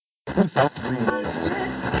What's up,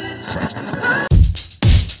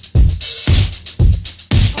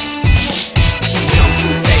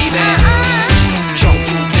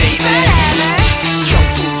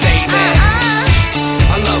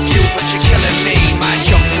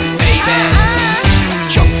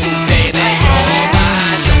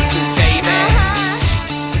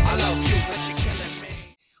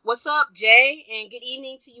 Jay? And good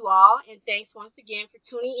evening to you all. And thanks once again for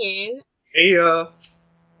tuning in. Hey,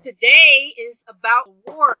 Today is about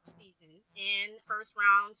award season and first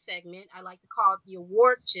round segment. I like to call it the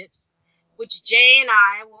award chips, which Jay and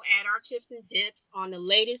I will add our chips and dips on the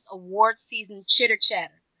latest award season chitter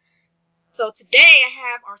chatter. So today I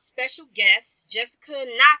have our special guests, Jessica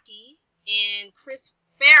Naki and Chris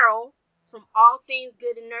Farrell from All Things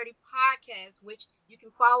Good and Nerdy Podcast, which you can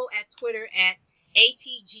follow at Twitter at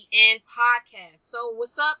ATGN Podcast. So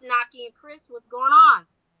what's up, Naki and Chris? What's going on?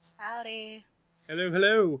 Howdy.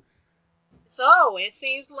 hello. So it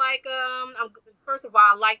seems like first of all,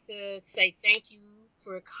 I'd like to say thank you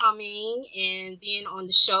for coming and being on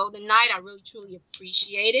the show tonight. I really truly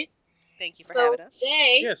appreciate it. Thank you for So having us.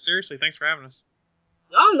 today, Yeah, seriously, thanks for having us.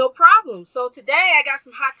 oh, no problem. So today I got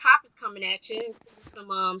some hot topics coming at you,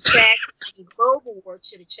 including some SAG and Globe Award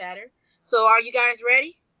chitter chatter. So are you guys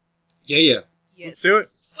ready? Yeah. Yes. Let's do it.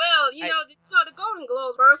 Well, the Golden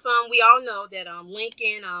Globes. First, we all know that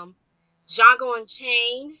Lincoln, Django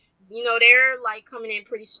Unchained, they're like coming in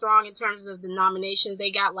pretty strong in terms of the nominations.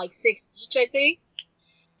 They got like 6 each, I think.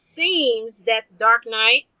 Seems that The Dark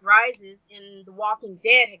Knight Rises and The Walking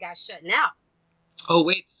Dead had got shut out. Oh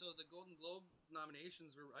wait, so the Golden Globe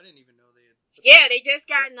nominations were—I didn't even know they had. Yeah, they just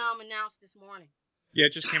got announced this morning. Yeah,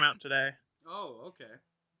 it just came out today. Oh, okay.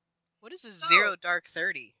 What is this Zero Dark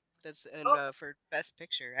 30? That's for Best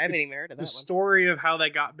Picture. I haven't even heard of that The one. story of how they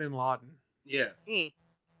got Bin Laden. Yeah. Yeah.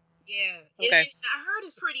 Okay. I heard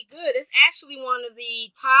it's pretty good. It's actually one of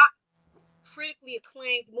the top critically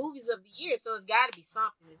acclaimed movies of the year, so it's got to be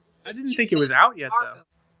something. I didn't think it was out yet, though.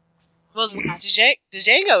 Well,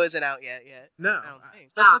 Django isn't out yet. No. I don't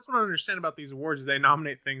think. That's what I understand about these awards, is they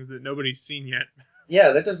nominate things that nobody's seen yet.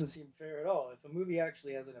 Yeah, that doesn't seem fair at all. If a movie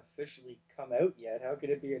actually hasn't officially come out yet, how could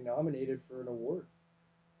it be nominated for an award?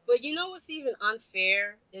 But you know what's even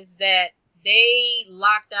unfair is that they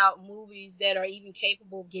locked out movies that are even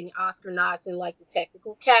capable of getting Oscar nods in like the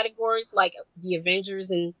technical categories, like the Avengers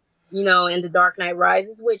and the Dark Knight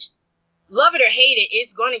Rises, which love it or hate it,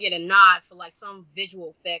 it's going to get a nod for like some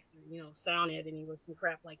visual effects or sound editing or some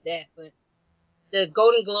crap like that. But the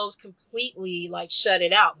Golden Globes completely like shut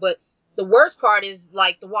it out. But the worst part is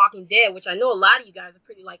like The Walking Dead, which I know a lot of you guys are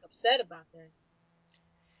pretty like upset about that.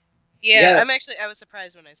 Yeah. I was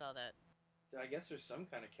surprised when I saw that. I guess there's some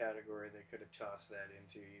kind of category they could have tossed that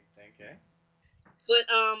into. You'd think, eh?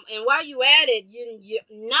 But and while you at it,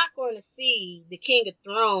 you're not going to see the King of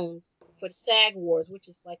Thrones for the SAG Awards, which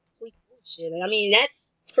is like complete bullshit. I mean,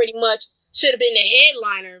 that's pretty much should have been the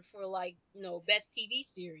headliner for like best TV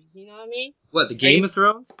series. You know what I mean? What, the Game of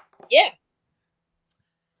Thrones? Yeah.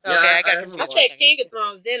 Yeah, Okay, I got haven't confused. I watched said King of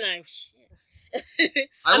Thrones, didn't I?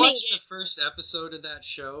 I watched the first episode of that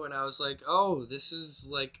show and I was like, oh, this is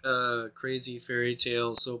like a crazy fairy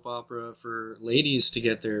tale soap opera for ladies to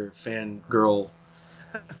get their fangirl,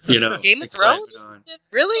 Game of excited Thrones? on.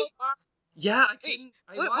 Really? Yeah, I Wait, couldn't.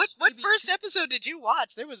 I what watched maybe first episode did you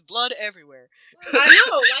watch? There was blood everywhere. I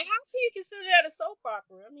know. Like, how can you consider that a soap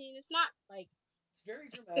opera? I mean, it's not like It's very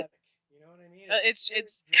dramatic. You know what I mean? It's very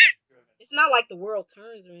drama driven. it's not like the world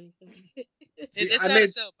turns or anything. it's not a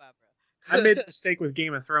soap opera. I made the mistake with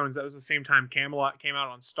Game of Thrones. That was the same time Camelot came out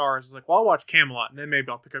on Stars. I was like, well, I'll watch Camelot, and then maybe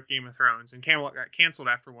I'll pick up Game of Thrones. And Camelot got canceled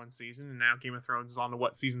after one season, and now Game of Thrones is on to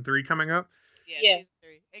what, season 3 coming up? Yeah. Season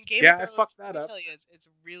 3. And Game Yeah, of I Thrones, fucked let that me up. tell you, it's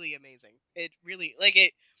really amazing. It really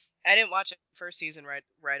it. I didn't watch it first season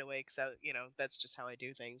right away because that's just how I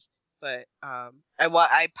do things. But I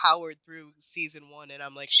powered through season 1 and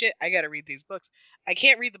I'm like, shit, I gotta read these books. I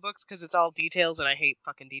can't read the books because it's all details and I hate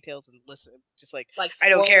fucking details and listen, just like I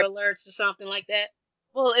don't care. Alerts or something like that.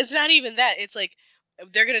 Well, it's not even that. It's like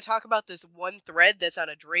they're gonna talk about this one thread that's on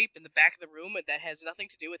a drape in the back of the room that has nothing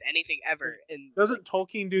to do with anything ever. And doesn't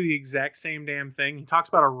Tolkien do the exact same damn thing? He talks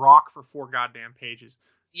about a rock for 4 goddamn pages.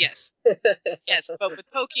 Yes, yes, but with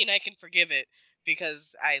Tolkien, I can forgive it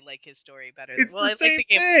because I like his story better. It's the same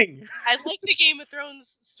thing. I like the Game of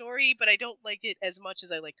Thrones story, but I don't like it as much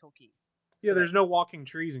as I like Tolkien. Yeah, there's no walking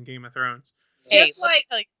trees in Game of Thrones. Hey, Just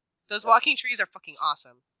like those walking trees are fucking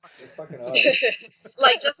awesome. They're fucking awesome.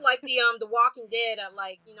 just like the Walking Dead.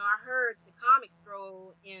 I heard the comics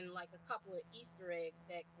throw in like a couple of Easter eggs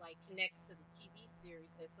that like connects to the TV series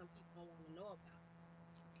that some people don't want to know about.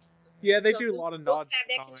 Yeah, they So do a do lot of books nods have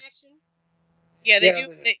to that comics. connection? Yeah, they Yeah,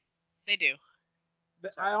 do. They do.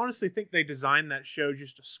 I honestly think they designed that show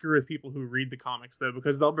just to screw with people who read the comics, though,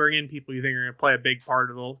 because they'll bring in people you think are going to play a big part,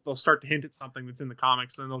 or they'll start to hint at something that's in the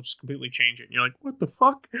comics, and then they'll just completely change it. And you're like, what the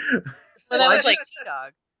fuck? Well, Well, that I was like just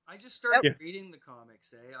T-Dog. I just started Yeah. reading the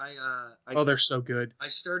comics. Oh, they're so good. I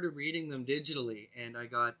started reading them digitally, and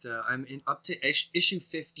I'm in up to issue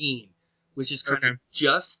 15, which is kind of Okay.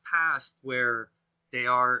 just past where they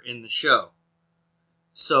are in the show.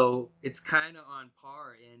 So it's kind of on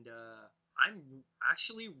par, and I'm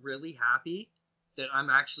actually really happy that I'm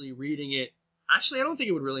actually reading it. Actually, I don't think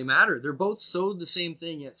it would really matter. They're both so the same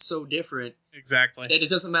thing yet so different Exactly. that it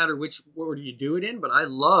doesn't matter which order you do it in. But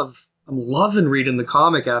I'm loving reading the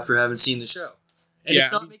comic after having seen the show, and Yeah,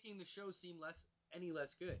 it's not making the show seem any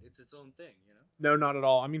less good. It's its own thing, you know. No, not at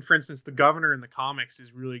all. I mean, for instance, the governor in the comics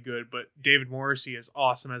is really good, but David Morrissey is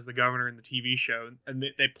awesome as the governor in the TV show, and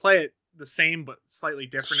they play it the same but slightly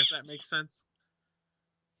different, if that makes sense.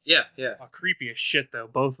 Yeah, yeah. Oh, creepy as shit, though,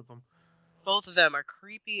 both of them. Both of them are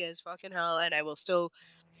creepy as fucking hell, and I will still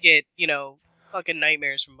get fucking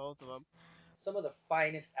nightmares from both of them. Some of the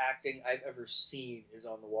finest acting I've ever seen is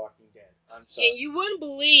on The Walking Dead. I'm sorry. And you wouldn't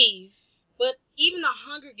believe, but even the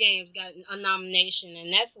Hunger Games got a nomination,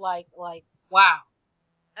 and that's like wow.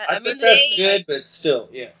 I mean, that's the good, but still,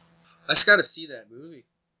 yeah. I just got to see that movie.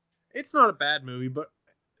 It's not a bad movie, but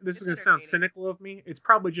this is It's going to sound entertaining. cynical of me. It's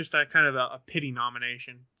probably just a kind of a pity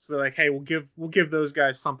nomination. So like, hey, we'll give those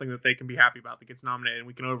guys something that they can be happy about that gets nominated, and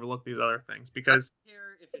we can overlook these other things because.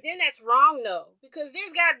 But then that's wrong though, because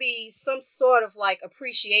there's got to be some sort of like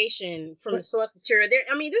appreciation from the source material. There,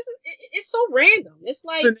 I mean, it's so random. It's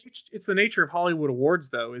like It's the nature of Hollywood awards,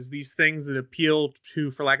 though, is these things that appeal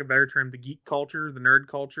to, for lack of a better term, the geek culture, the nerd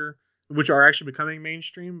culture, which are actually becoming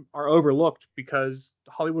mainstream, are overlooked because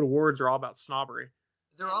the Hollywood awards are all about snobbery.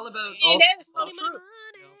 They're all about and that is so money, money, true.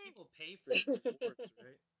 money. You know, people pay for these awards,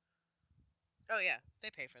 right? Oh yeah, they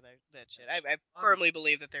pay for that shit. I firmly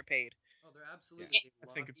believe that they're paid. Oh, they're absolutely. Yeah,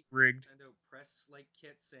 I think it's rigged. Send out press like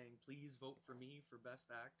kits saying, "Please vote for me for best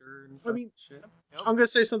actor." And I mean, shit. I'm going to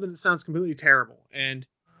say something that sounds completely terrible, and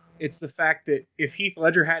it's the fact that if Heath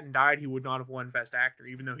Ledger hadn't died, he would not have won Best Actor,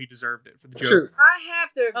 even though he deserved it for the Joker. True. I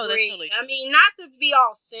have to Oh, that's agree. totally I mean, not to be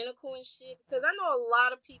all cynical and shit, because I know a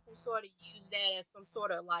lot of people sort of use that as some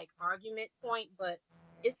sort of like argument point, but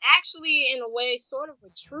it's actually in a way sort of a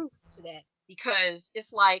truth to that, because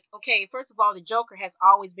it's like, okay, first of all, the Joker has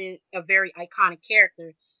always been a very iconic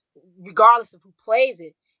character, regardless of who plays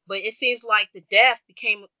it. But it seems like his death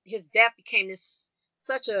became this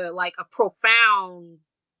such a like a profound,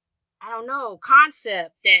 I don't know,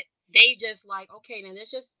 concept that they just like, okay, then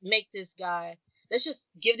let's just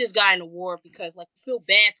give this guy an award because like we feel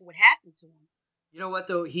bad for what happened to him. You know what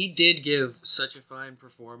though? He did give such a fine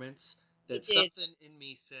performance that something in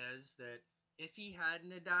me says that if he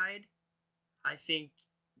hadn't have died, I think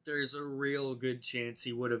there's a real good chance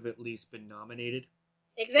he would have at least been nominated.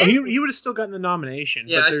 Exactly. He would have still gotten the nomination.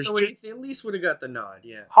 Yeah, but I there's still just, he at least would have got the nod.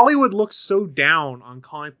 Yeah. Hollywood looks so down on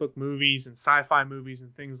comic book movies and sci-fi movies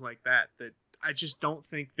and things like that that I just don't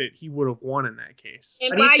think that he would have won in that case.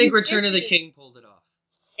 And How do you by think you Return of the mentioning King pulled it off?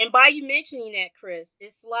 and by you mentioning that, Chris,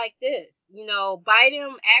 it's like this. You know, by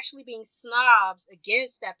them actually being snobs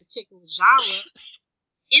against that particular genre,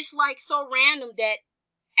 it's like so random that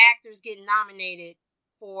actors get nominated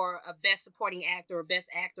for a best supporting actor or best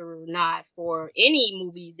actor or not for any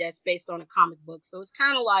movie that's based on a comic book. So it's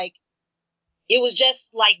kind of like it was just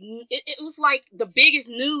like it was like the biggest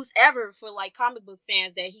news ever for like comic book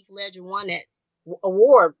fans that Heath Ledger won that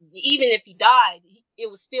award. Even if he died, it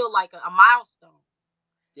was still like a milestone.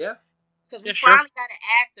 Yeah. Because we Yeah, sure. finally got an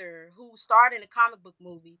actor who starred in a comic book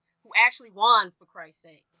movie who actually won, for Christ's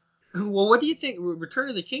sake. Well, what do you think? Return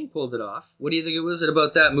of the King pulled it off. What do you think it was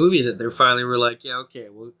about that movie that they finally were like, yeah, okay.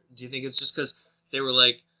 Well, do you think it's just because they were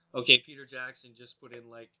like, okay, Peter Jackson just put in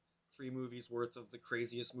like 3 movies worth of the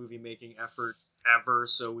craziest movie making effort ever,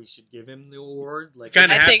 so we should give him the award? Like, Kind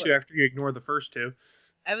of I have think to after you ignore the first two.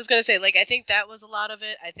 I was gonna say, like, I think that was a lot of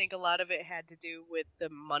it. I think a lot of it had to do with the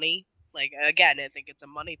money. Like, again, I think it's a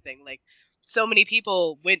money thing. Like, so many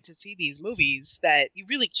people went to see these movies that you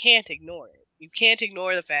really can't ignore it. You can't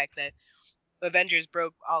ignore the fact that Avengers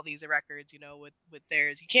broke all these records, with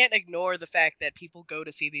theirs. You can't ignore the fact that people go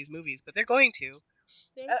to see these movies, but they're going to.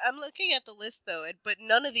 I'm looking at the list though, but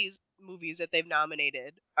none of these movies that they've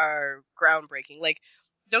nominated are groundbreaking. Like,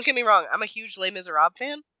 don't get me wrong, I'm a huge Les Miserables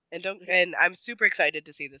fan, and I'm super excited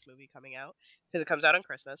to see this movie coming out because it comes out on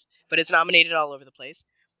Christmas. But it's nominated all over the place.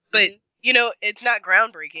 But it's not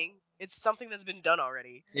groundbreaking. It's something that's been done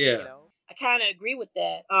already. yeah. I kind of agree with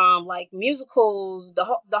that. Like musicals, the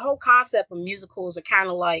whole concept of musicals are kind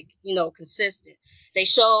of like consistent.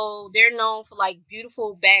 They're known for like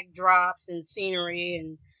beautiful backdrops and scenery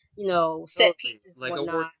and set Totally. pieces and Like award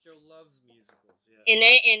whatnot. show loves musicals.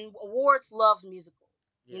 Yeah. And awards loves musicals,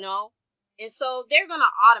 Yeah. and so they're gonna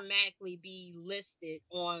automatically be listed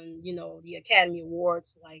on the Academy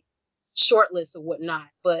Awards like shortlist or whatnot.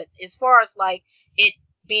 But as far as like it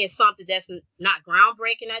being something that's not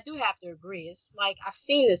groundbreaking, I do have to agree. It's like I've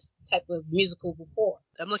seen this type of musical before.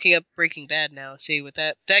 I'm looking up Breaking Bad now. See what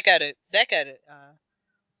that got it.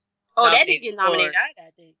 Oh, that didn't Nominated get nominated either,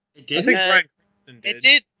 I think. It I did. think Bryan Cranston It did.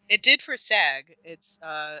 did. It did for SAG. It's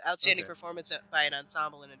outstanding Okay. performance by an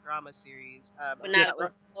ensemble in a drama series. But Yeah, not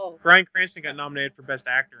a oh, Bryan Cranston got nominated for Best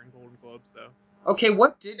Actor in Golden Globes, though. Okay,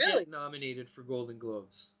 what did really? get nominated for Golden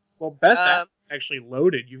Globes? Well, Best Um, Actor is actually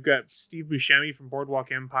loaded. You've got Steve Buscemi from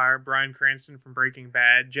Boardwalk Empire, Bryan Cranston from Breaking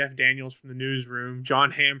Bad, Jeff Daniels from The Newsroom,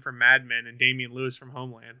 John Hamm from Mad Men, and Damian Lewis from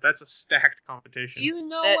Homeland. That's a stacked competition. You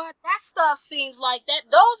know that what? That stuff seems like that.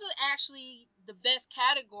 Those are actually the best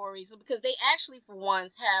categories because they actually, for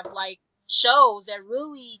once, have like shows that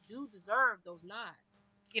really do deserve those nods.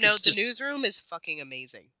 It's the just Newsroom is fucking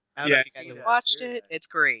amazing. I don't know Yeah, if you I've guys seen have it. watched Hear it. that. It's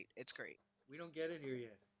great. It's great. We don't get it here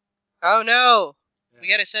yet. Oh no, we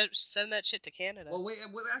Yeah. gotta send that shit to Canada. Well, wait.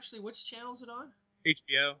 Actually, which channel is it on?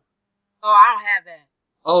 HBO. Oh, I don't have that.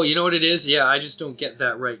 Oh, you know what it is? Yeah, I just don't get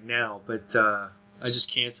that right now. But I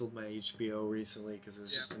just canceled my HBO recently because it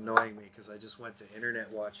was just annoying me because I just went to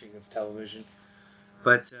internet watching of television.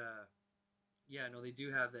 But yeah, no, they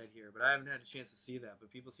do have that here. But I haven't had a chance to see that. But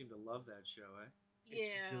people seem to love that show, eh? It's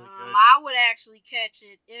Yeah, really good. I would actually catch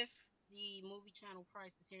it if the movie channel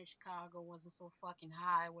prices here in Chicago wasn't so fucking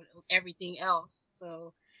high with everything else.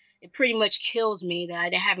 So it pretty much kills me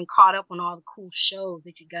that I haven't caught up on all the cool shows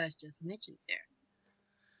that you guys just mentioned there.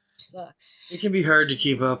 Sucks. It can be hard to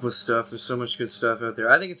keep up with stuff. There's so much good stuff out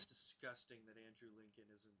there. I think it's disgusting that Andrew Lincoln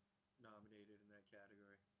isn't nominated in that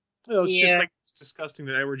category. Well, it's just Yeah. like it's disgusting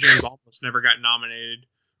that Edward James almost never got nominated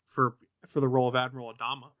for the role of Admiral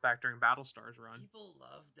Adama back during Battlestar's run. People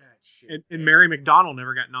love that shit. And Mary McDonnell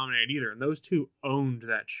never got nominated either, and those two owned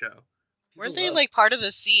that show. Weren't People they love like part of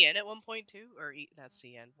the CN at one point too, or not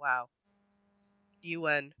CN? Wow,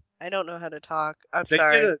 UN. I don't know how to talk. I'm They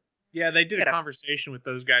sorry. they did a Get up. conversation with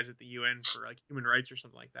those guys at the UN for like human rights or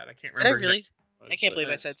something like that. I can't Did I remember really? exactly what it I was, can't but believe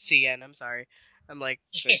I Nice. said CN. I'm sorry. I'm like.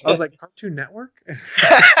 I was like, Cartoon Network?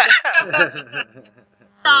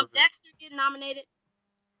 Dexter get nominated.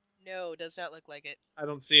 No, does not look like it. I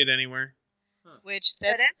don't see it anywhere. Which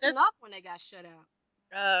Yeah, that's enough when they got shut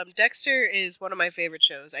out. Dexter is one of my favorite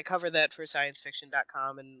shows. I cover that for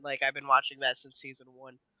sciencefiction.com and like I've been watching that since season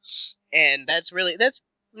 1. And that's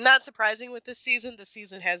not surprising with this season. This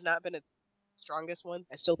season has not been a strongest one.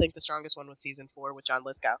 I still think the strongest one was season 4 with John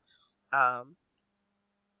Lithgow.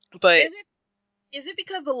 But Is it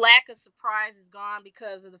because the lack of surprise is gone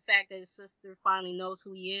because of the fact that his sister finally knows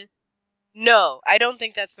who he is? no, I don't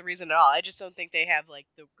think that's the reason at all. I just don't think they have like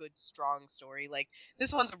the good strong story. Like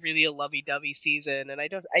this one's really a lovey-dovey season, and I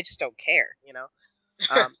just don't care.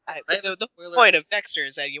 I have a The spoiler. point of Dexter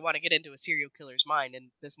is that you want to get into a serial killer's mind, and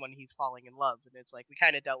this one he's falling in love, and it's like we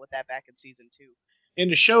kind of dealt with that back in season 2. In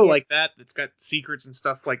a show like that that's got secrets and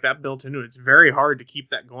stuff like that built into it, it's very hard to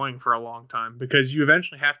keep that going for a long time because you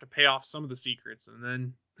eventually have to pay off some of the secrets, and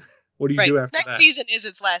then what do you do after Next that? season is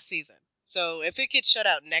its last season, so if it gets shut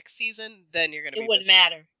out next season, then you're gonna be. It wouldn't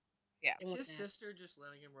matter. Yeah. Is his sister just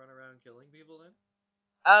letting him run around killing people then?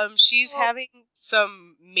 She's Well- having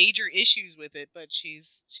some major issues with it, but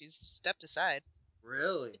she's stepped aside.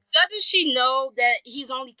 Really? Doesn't she know that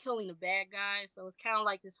he's only killing the bad guys? So it's kind of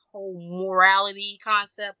like this whole morality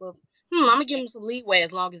concept of, I'm gonna give him some leeway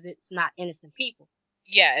as long as it's not innocent people.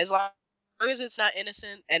 Yeah, as long as it's not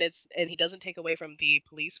innocent and he doesn't take away from the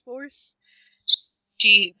police force,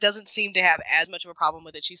 she doesn't seem to have as much of a problem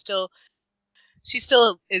with it. She still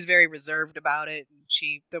is very reserved about it.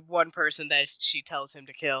 The one person that she tells him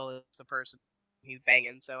to kill is the person he's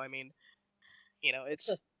banging. So I mean, Wow.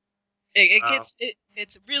 it's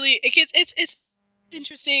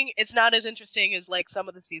interesting. It's not as interesting as like some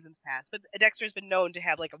of the seasons past, but Dexter's been known to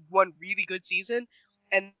have like one really good season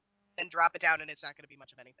and then drop it down, and it's not going to be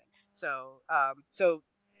much of anything. So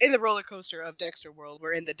in the roller coaster of Dexter world,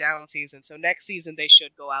 we're in the down season. So next season they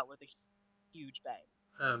should go out with a huge bang.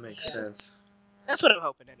 That makes sense. That's what I'm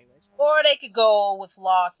hoping, anyways. Or they could go with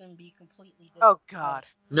Lost and be completely different. Oh God,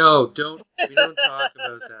 No, we don't talk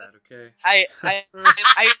about that, okay? I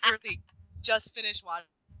literally just finished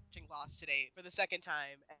watching Lost today for the second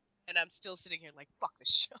time, and I'm still sitting here like, fuck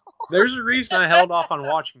this show. There's a reason I held off on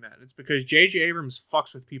watching that. It's because J.J. Abrams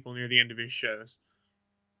fucks with people near the end of his shows.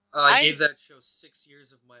 I I- gave that show 6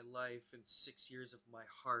 years of my life and 6 years of my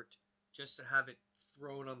heart just to have it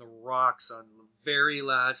thrown on the rocks on the very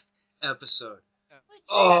last episode. But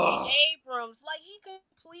Oh. J.J. Abrams, like, he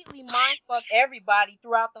completely mindfucked everybody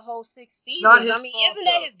throughout the whole 6 seasons. It's not his I mean, fault, isn't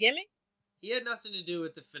that though. his gimmick? He had nothing to do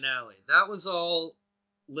with the finale. That was all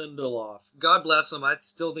Lindelof. God bless him. I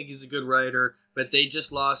still think he's a good writer, but they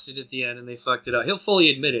just lost it at the end and they fucked it up. He'll fully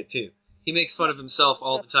admit it, too. He makes fun of himself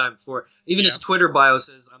all the time for it. Even his Twitter bio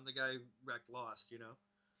says, I'm the guy who wrecked Lost, you know?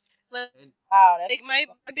 And Wow, that's Like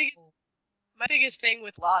my biggest thing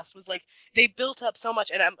with Lost was like they built up so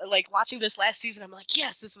much, and I'm like watching this last season. I'm like,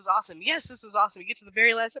 yes, this was awesome. Yes, this was awesome. You get to the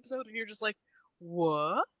very last episode, and you're just like,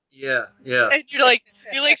 what? yeah. And you're like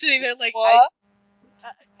sitting there like, what?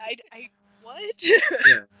 I what?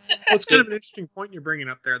 Yeah. Well, it's kind of an interesting point you're bringing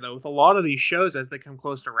up there, though. With a lot of these shows, as they come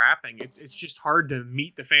close to wrapping, it's just hard to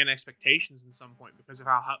meet the fan expectations in some point because of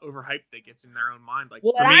how overhyped they get in their own mind. Like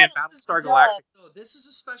Well, for me, in Battlestar Galactica, No, this is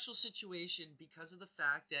a special situation because of the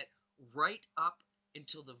fact that right up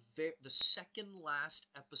until the second last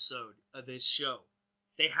episode of this show,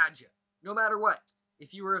 they had you. No matter what,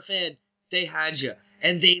 if you were a fan, they had you,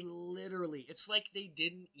 and they literally, it's like they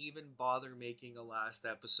didn't even bother making a last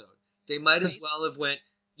episode. They might as well have went,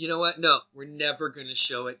 you know what? No, we're never going to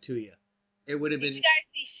show it to you. It would have Did been. you guys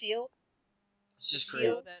see S.H.I.E.L.D.? It's just crazy.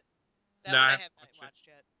 No, that No, one I I haven't haven't watched it. watched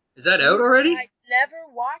yet. Is that out already? You guys never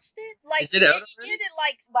watched it? Like, Is it out already? ended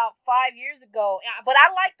like about 5 years ago, but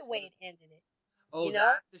I like the way it ended it. Oh, You know?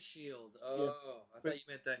 that the Shield. Oh, I thought you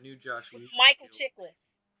meant that new Josh With Whedon Michael Shield. Chiklis.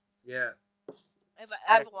 Yeah.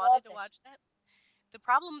 I've love wanted to that watch that. The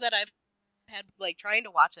problem that I've had like trying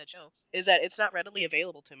to watch that show is that it's not readily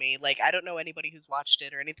available to me. Like I don't know anybody who's watched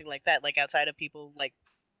it or anything like that. Like outside of people like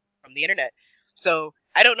from the internet. So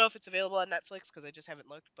I don't know if it's available on Netflix because I just haven't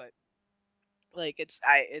looked. But like it's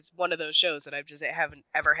one of those shows that haven't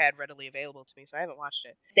ever had readily available to me. So I haven't watched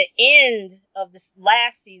it. The end of this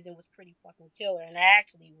last season was pretty fucking killer, and I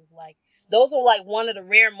actually was like, those were like one of the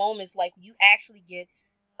rare moments, like you actually get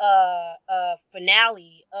a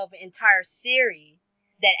finale of an entire series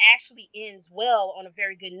that actually ends well on a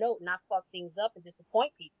very good note, not fuck things up and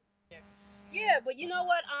disappoint people. Yeah, but you know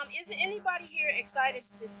what? Isn't anybody here excited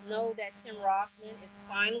to know that Tim Rothman is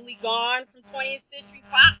finally gone from 20th Century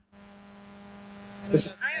Fox?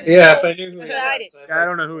 Yeah, if I knew who he excited. was, Yeah, I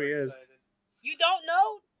don't know who he is. You don't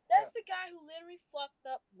know? That's the guy who literally fucked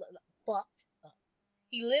up.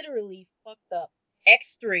 He literally fucked up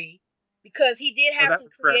X3 because he did have that some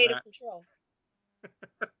was Brett creative Ratner. control.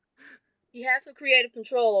 He had some creative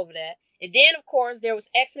control over that. And then, of course, there was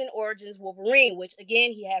X-Men Origins Wolverine, which,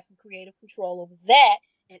 again, he had some creative control over that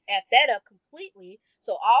and effed that up completely.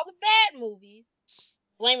 So all the bad movies,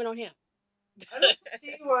 blame it on him. I don't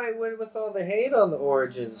see why I went with all the hate on the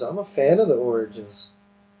Origins. I'm a fan of the Origins.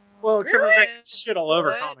 Well, except for the fact Really? that shit all over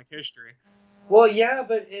What? comic history. Well, yeah,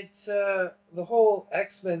 but it's the whole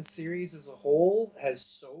X-Men series as a whole has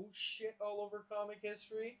so shit all over comic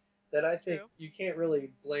history that I think True. you can't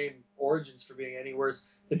really blame Origins for being any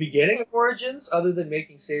worse. The beginning of Origins, other than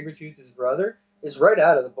making Sabretooth his brother, is right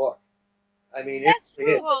out of the book. I mean, That's it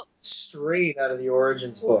true. is Well, straight out of the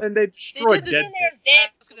Origins book. And they destroyed this- Then Deadpool. there's I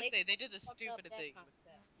Deadpool. was gonna say they did the fucked up stupid that thing.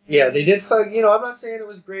 concept. Yeah, they did fuck. You know, I'm not saying it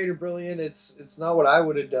was great or brilliant. It's not what I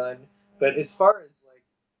would have done. But as far as like,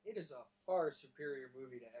 it is a far superior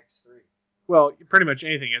movie to X3. Well, pretty much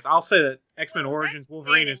anything is. I'll say that X-Men Well, Origins that's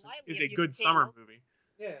Wolverine saying it is lightly a if you good can summer tell. movie.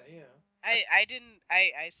 Yeah, yeah. I didn't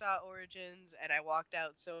I saw Origins and I walked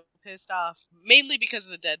out so pissed off mainly because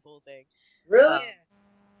of the Deadpool thing. Really?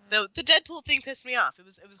 The Deadpool thing pissed me off. It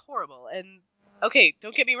was horrible. And okay,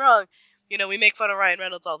 don't get me wrong. You know, we make fun of Ryan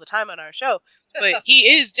Reynolds all the time on our show, but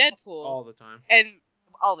he is Deadpool All the time. and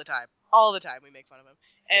all the time we make fun of him.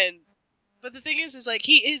 And but the thing is like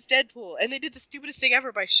he is Deadpool, and they did the stupidest thing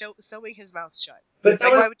ever by sewing his mouth shut. But that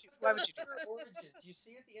Like, was why would you do for Origins. You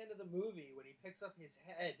see at the end of the movie when he picks up his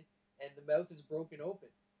head and the mouth is broken open,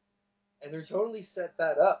 and they're totally set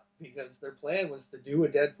that up because their plan was to do a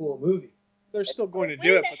Deadpool movie. They're still going to When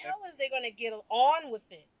do it, the but hell is they going to get on with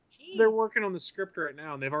it? Jeez. they're working on the script right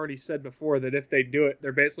now, and they've already said before that if they do it,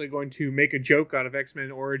 they're basically going to make a joke out of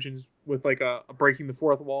X-Men Origins with like a breaking the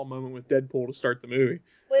fourth wall moment with Deadpool to start the movie.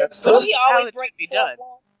 But That's don't he perfect. How always it break should be the fourth done.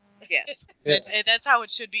 wall? Yes. Yeah. That's how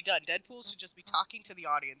it should be done. Deadpool should just be talking to the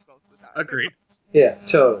audience most of the time. Agreed. Yeah,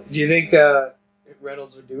 totally. Do you think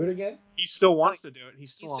Reynolds would do it again? He still wants to do it.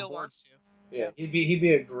 He's He still on still board. wants to. Yeah, he'd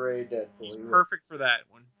be a great Deadpool. He's He would. perfect for that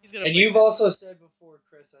one. He's He's gonna And play you've Batman. also said before,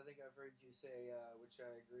 Chris, I think I've heard you say, which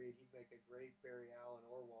I agreed, he'd make a great Barry Allen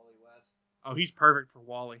or Wally West. Oh, he's perfect for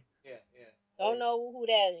Wally. Yeah, yeah. Don't know who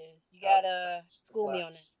that is. You gotta The school me on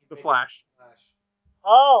that. Flash. The Flash. Flash.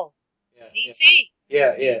 Oh, Yeah, yeah. DC.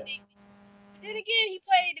 Yeah, yeah. But then again, he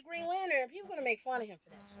played the Green Lantern. People are gonna make fun of him for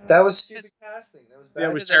that shit. That was stupid casting. That was bad. Yeah,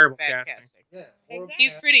 it was Because that was terrible bad casting. Yeah, horrible Exactly.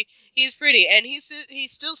 He's pretty. He's pretty, and he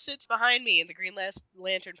still sits behind me in the Green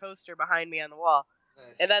Lantern poster behind me on the wall,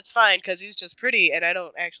 Nice. and that's fine because he's just pretty, and I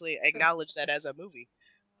don't actually acknowledge that as a movie.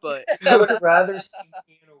 But I would have rather seen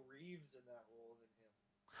Keanu Reeves in that role than him.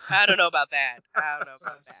 I don't know about that. I don't know That's what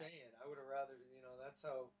about I'm that. saying. I would have rather, that's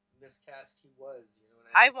how miscast he was. You know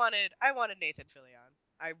what I mean? wanted Nathan Fillion.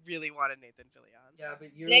 I really wanted Nathan Fillion. Yeah,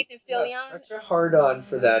 but you're Nathan got Fillion? such a hard on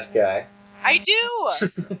for that guy. I do.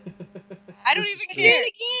 I don't This is even But true. then care.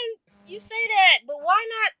 again, you say that, but why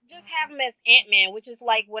not just have him as Ant-Man, which is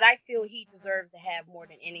like what I feel he deserves to have more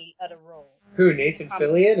than any other role. Who, Nathan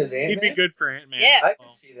Fillion is He'd be Ant-Man? good for Ant-Man. Yeah. I can Well,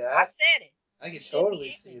 see I that. said it. I He can should be totally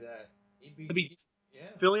see Ant-Man. that. He'd be, I mean, yeah.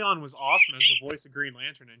 Fillion was awesome as the voice of Green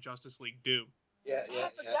Lantern in Justice League Doom. Yeah, Oh, yeah, I yeah.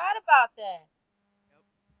 forgot about that.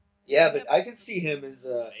 Yeah, but I can see him as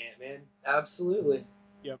Ant-Man. Absolutely.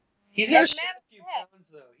 Yep. He's got to As a shed matter a of few fact, pounds,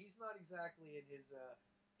 though. He's not exactly in his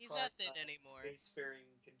He's prime not thin anymore. spacefaring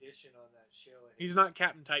condition on that show. He's not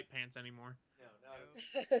Captain Tight Pants anymore. No,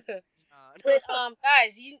 not but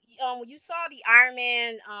guys, when you saw the Iron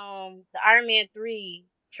Man 3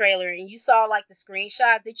 trailer and you saw like the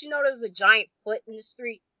screenshot, did you know there was a giant foot in the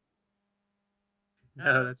street?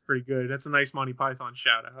 No, that's pretty good. That's a nice Monty Python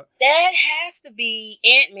shout out. That has to be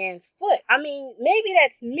Ant-Man's foot. I mean, maybe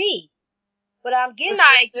that's me, but I'm getting the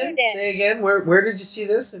idea that, Say again. Where did you see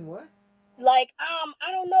this and what? like,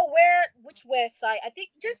 I don't know which website. I think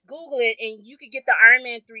just Google it and you could get the Iron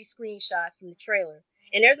Man 3 screenshots from the trailer.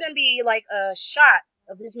 And there's gonna be like a shot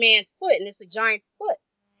of this man's foot, and it's a giant foot.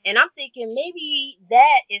 And I'm thinking maybe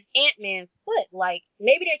that is Ant-Man's foot. Like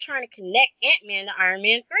maybe they're trying to connect Ant-Man to Iron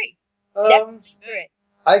Man 3. That's an Easter egg.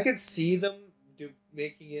 I could see them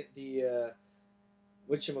making it the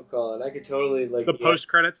whatchamacallit. I could totally like The post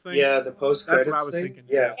credits thing. Yeah, the post credits. That's what I was thing. thinking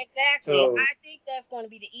Yeah, too. Exactly. So- I think that's going to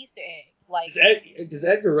be the Easter egg. Like because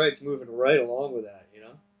Edgar Wright's moving right along with that.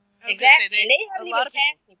 exactly, and they haven't a even lot of people,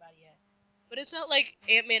 cast anybody yet. but it's not like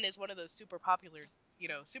Ant-Man is one of those super popular,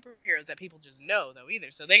 superheroes that people just know though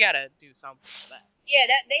either. So they gotta do something with that. Yeah,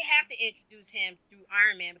 that they have to introduce him through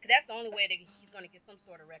Iron Man because that's the only way that he's going to get some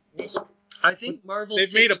sort of recognition. I think Marvel.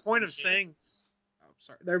 They've made a point of saying. Oh,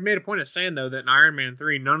 sorry. They've made a point of saying though that in Iron Man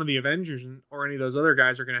 3, none of the Avengers or any of those other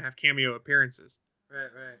guys are going to have cameo appearances. Right.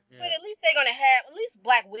 Yeah. But at least they're going to have, at least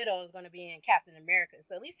Black Widow is going to be in Captain America,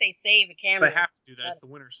 so at least they save a cameo. They have to do that. It's the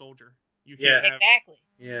Winter Soldier. You can't have. Exactly.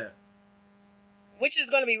 Yeah. Which is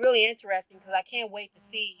going to be really interesting because I can't wait to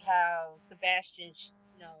see how Sebastian,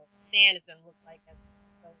 Stan is going to look like.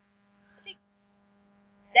 So I think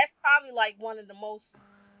that's probably like one of the most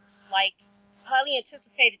like highly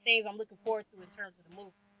anticipated things I'm looking forward to in terms of the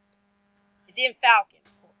movie. And then Falcon,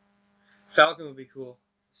 of course. Falcon would be cool.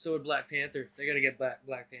 So would Black Panther. They got to get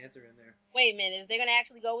Black Panther in there. Wait a minute, is they going to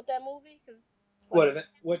actually go with that movie? Cause,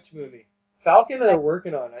 What movie? Falcon they're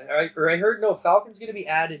working on. I heard no Falcon's going to be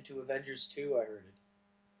added to Avengers 2. I heard it.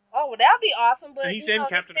 Oh, well, that'd be awesome. But And he's in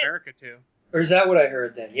Captain America too. Or is that what I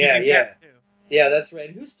heard then? Yeah, He's in yeah. Cap too. Yeah, that's right.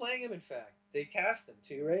 Who's playing him? In fact, they cast him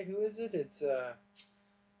too, right? Who is it? It's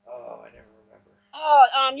oh, I never remember. Oh,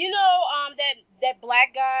 that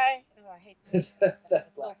black guy. Oh, I hate to say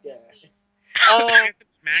that black guy. Anthony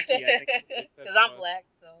Mackie, I think. Because I'm black,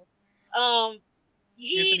 so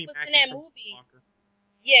he Anthony was in Mackie that from movie. Walker.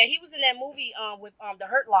 Yeah, he was in that movie with the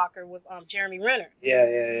Hurt Locker with Jeremy Renner.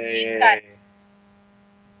 Yeah.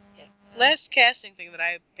 Last casting thing that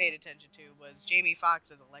I paid attention to was Jamie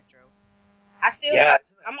Foxx as Electro. I'm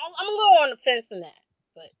a little on the fence on that,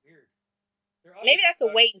 but weird. maybe that's a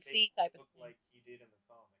wait and see type of thing. Like he did in the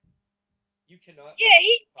comic. You cannot. Yeah,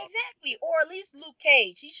 exactly, or at least Luke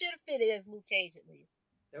Cage. He should have fitted as Luke Cage at least.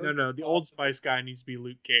 No, the Old Spice guy needs to be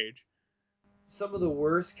Luke Cage. Some of the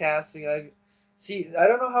worst casting I've see. I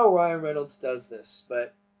don't know how Ryan Reynolds does this,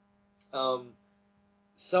 but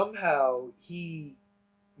somehow he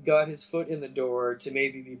got his foot in the door to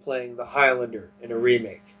maybe be playing the Highlander in a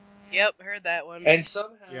remake. Yep, heard that one. And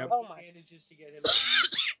somehow he manages to get him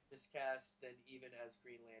miscast than even as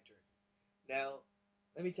Green Lantern. Now,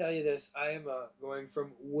 let me tell you this: I am going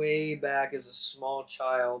from way back as a small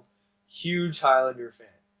child, huge Highlander fan.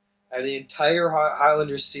 I have the entire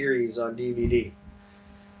Highlander series on DVD.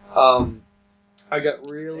 I got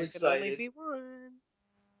real excited. There can only be one.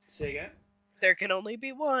 Say again? There can only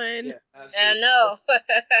be one. Yeah, absolutely. I know. I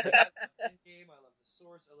love the game. I love the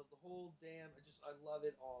source. I love the whole damn. I love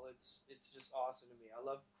it all. It's just awesome to me. I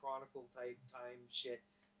love chronicle type time shit.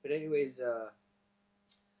 But anyways,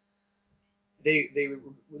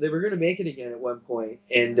 they were gonna make it again at one point,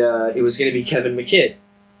 and it was gonna be Kevin McKidd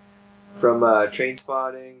from Train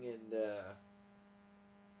Spotting, and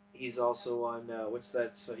he's also on what's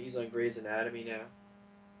that? So he's on Grey's Anatomy now.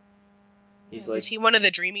 He's like, Is he one of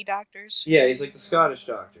the dreamy doctors? yeah, he's like the Scottish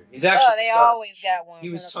doctor. He's actually they Scottish. always got one. He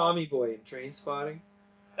was Tommy Boy in Train Spotting,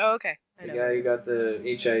 Oh, okay. I the know. guy who got the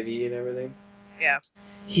HIV and everything. Yeah.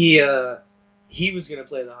 He was gonna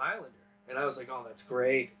play the Highlander, and I was like, oh, that's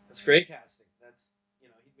great. That's great casting. That's he'd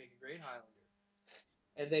make a great Highlander.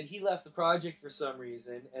 And then he left the project for some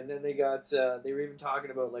reason, and then they were even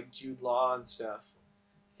talking about like Jude Law and stuff.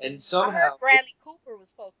 And I heard somehow Bradley Cooper was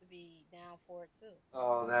supposed to be down for it too.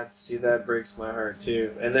 oh, that breaks my heart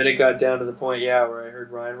too. And then it got down to the point, yeah, where I heard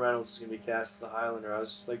Ryan Reynolds is gonna be cast as the Highlander. I was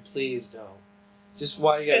just like, please don't. Just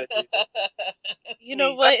why you gotta do that? You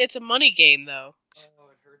know what? It's a money game, though. Oh,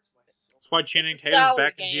 it hurts my soul. That's why Channing It's a Tatum's salary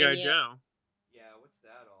back in game, GI yeah. Joe. Yeah, what's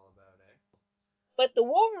that all about, eh? But the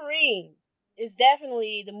Wolverine is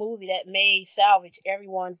definitely the movie that may salvage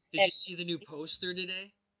everyone's. Did you see the new poster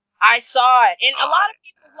today? I saw it, and a lot of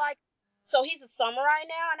people was like, "So he's a samurai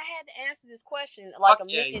now?" And I had to answer this question like a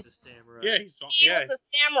Yeah, million. he's a samurai. Yeah, He was a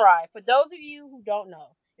samurai. For those of you who don't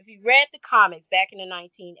know, if you read the comics back in the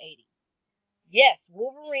 1980s, yes,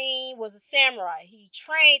 Wolverine was a samurai. He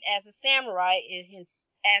trained as a samurai in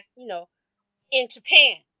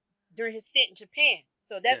Japan during his stint in Japan.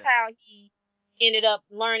 So that's how he ended up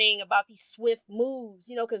learning about these swift moves.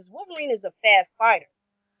 Because Wolverine is a fast fighter.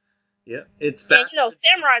 Yeah, it's And back.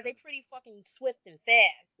 samurais they pretty fucking swift and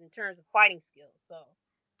fast in terms of fighting skills. So I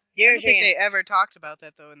there's don't think they ever talked about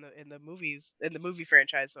that though in the movie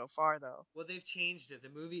franchise so far though. Well, they've changed it. The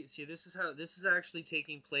movie. See, this is actually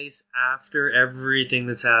taking place after everything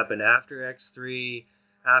that's happened. After X3,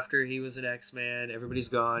 after he was an X-Man, everybody's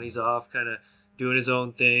gone. He's off, kind of doing his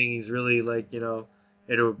own thing. He's really like at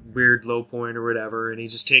a weird low point or whatever, and he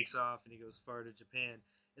just takes off and he goes far to Japan.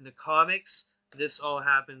 In the comics, this all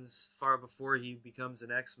happens far before he becomes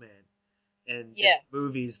an X-Man. And in the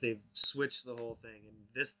movies, they've switched the whole thing, and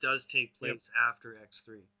this does take place after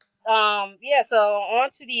X3. So on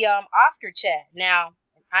to the Oscar chat. Now,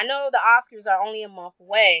 I know the Oscars are only a month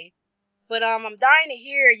away, but I'm dying to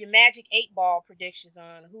hear your Magic 8 Ball predictions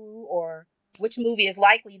on who or which movie is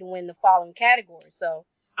likely to win the following categories. So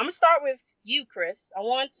I'm gonna start with you, Chris. I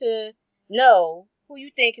want to know who you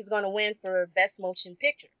think is going to win for Best Motion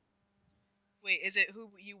Picture. Wait, is it who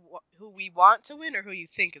we want to win or who you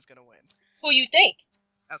think is gonna win? Who you think?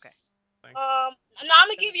 Okay. Now I'm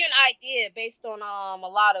gonna give you an idea based on a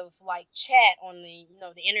lot of like chat on the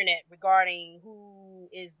internet regarding who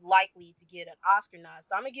is likely to get an Oscar nod.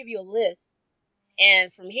 So I'm gonna give you a list,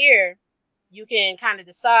 and from here, you can kind of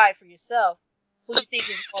decide for yourself who you think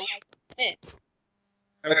is more likely to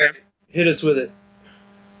win. Okay, hit us with it.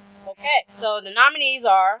 Okay, so the nominees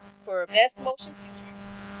are for Best Motion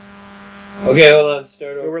Picture. Okay, hold on.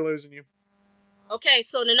 Start over. We're losing you. Okay,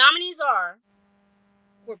 so the nominees are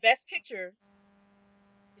for Best Picture: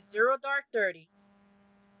 Zero Dark 30,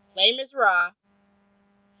 Les Miserables,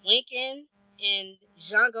 Lincoln, and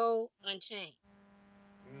Django Unchained.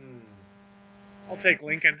 I'll take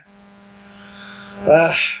Lincoln.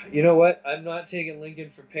 You know what? I'm not taking Lincoln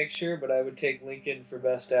for picture, but I would take Lincoln for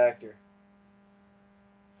best actor.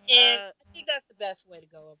 And I think that's the best way to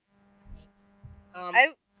go.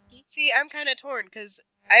 I'm kind of torn because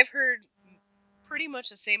I've heard pretty much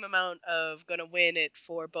the same amount of gonna win it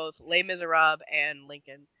for both Les Miserables and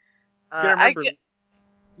Lincoln. Remember,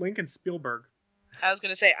 Lincoln Spielberg. I was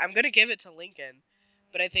gonna say I'm gonna give it to Lincoln,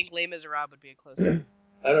 but I think Les Miserables would be a close second.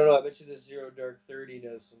 I don't know. I bet you the Zero Dark 30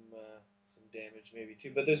 does some damage maybe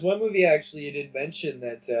too. But there's one movie actually you did mention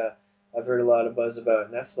that I've heard a lot of buzz about,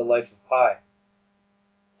 and that's The Life of Pi.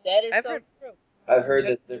 That is true. I've heard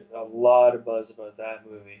that there's a lot of buzz about that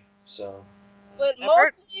movie. So. But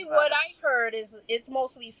mostly what I heard is it's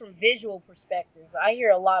mostly from visual perspective. I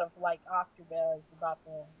hear a lot of like Oscar buzz about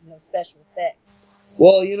the special effects.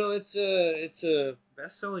 Well, it's a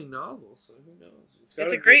best-selling novel, so who knows? It's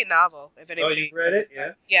a great novel. If anybody, you've read it,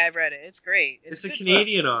 yeah, I've read it. It's great. It's a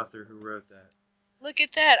Canadian author who wrote that. Look at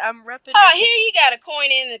that! I'm repping. Oh, here you got to coin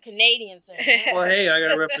in the Canadian thing. Well, hey, I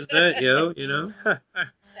gotta represent you know. Well,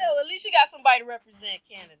 at least you got somebody to represent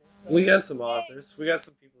Canada. So. We got some authors. We got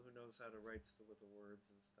some people who knows how to write with the words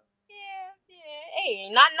and stuff. Yeah. Hey,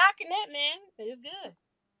 not knocking that, man. It's good.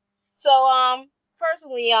 So,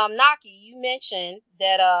 personally, Naki, you mentioned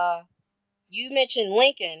that you mentioned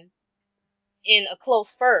Lincoln in a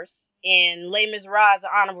close first, and Les Miserables is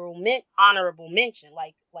an honorable mention,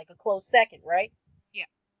 like a close second, right? Yeah.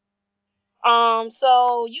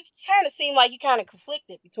 So you kind of seem like you kind of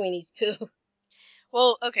conflicted between these two.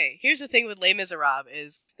 Well, okay. Here's the thing with Les Miserables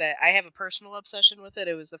is that I have a personal obsession with it.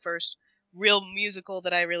 It was the first real musical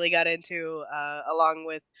that I really got into, along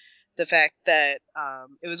with the fact that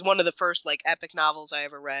it was one of the first like epic novels I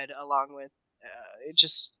ever read. Along with it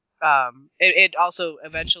just it also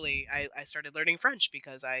eventually I started learning French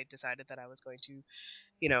because I decided that I was going to,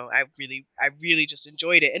 I really just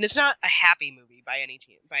enjoyed it. And it's not a happy movie by any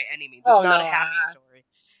means. It's Oh not a no, happy story.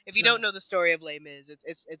 If you no. don't know the story of Les Mis,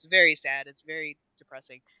 it's very sad. It's very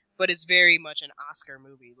depressing, but it's very much an Oscar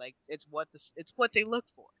movie. Like it's what they look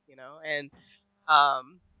for, And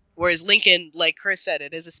whereas Lincoln, like Chris said,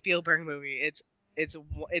 it is a Spielberg movie.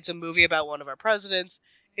 It's a movie about one of our presidents.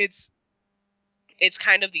 It's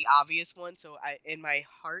kind of the obvious one. So in my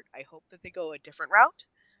heart, I hope that they go a different route.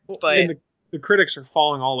 Well, But and the critics are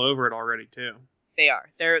falling all over it already too. they are.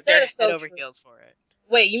 They're That is head so over true. heels for it.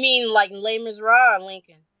 Wait, you mean like Les Miserables or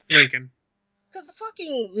Lincoln? Lincoln. Because the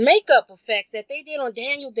fucking makeup effects that they did on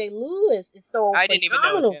Daniel Day Lewis is so I didn't even know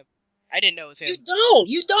it was phenomenal. him. I didn't know it was him. You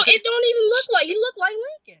don't. It don't even look like he looked like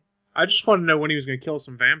Lincoln. I just want to know when he was going to kill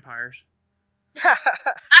some vampires.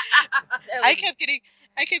 I kept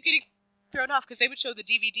getting thrown off because they would show the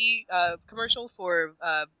DVD commercial for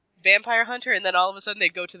Vampire Hunter, and then all of a sudden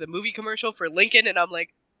they'd go to the movie commercial for Lincoln, and I'm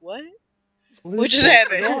like, what? What just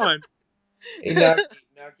happened? On? Hey,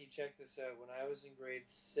 Naki, check this out. When I was in grade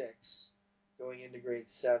 6, going into grade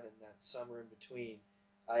 7, that summer in between,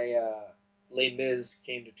 Les Mis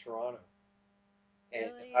came to Toronto,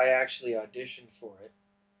 and Really? I actually auditioned for it.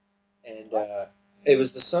 And it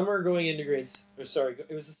was the summer going into sorry,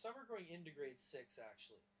 it was the summer going into grade 6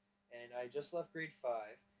 actually, and I just left grade 5,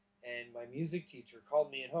 and my music teacher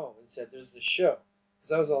called me at home and said, "There's this show,"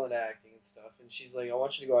 because I was all into acting and stuff, and she's like, "I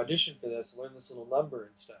want you to go audition for this and learn this little number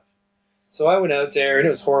and stuff." So I went out there, and it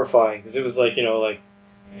was horrifying because it was like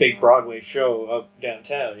big Broadway show up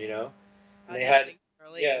downtown, and they had Auditioning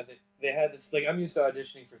early yeah is they had this like I'm used to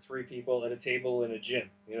auditioning for 3 people at a table in a gym,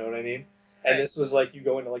 you know what I mean? And right. this was like you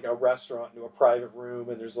go into like a restaurant into a private room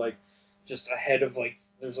and there's like just a head of like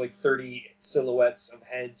there's like 30 silhouettes of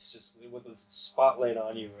heads just with a spotlight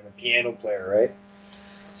on you and a piano player, right?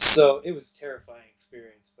 So it was a terrifying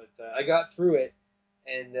experience, but I got through it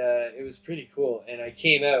and it was pretty cool. And I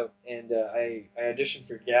came out and I auditioned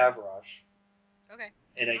for Gavroche Okay.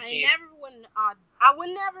 and I I came. never would. I would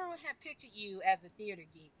never have pictured you as a theater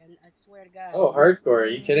geek, and I swear to God. Oh, hardcore! Are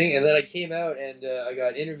you kidding? And then I came out and I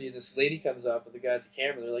got interviewed. This lady comes up with the guy at the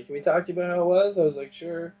camera. They're like, "Can we talk to you about how it was?" I was like,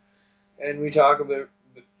 "Sure." And we talk about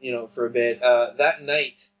for a bit. That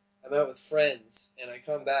night, I'm out with friends, and I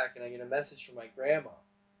come back and I get a message from my grandma.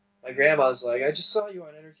 My grandma's like, "I just saw you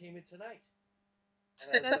on Entertainment Tonight,"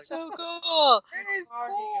 and I was That's like, so "What cool. That are you is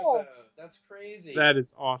talking cool. about? That's crazy." That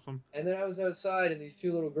is awesome. And then I was outside, and these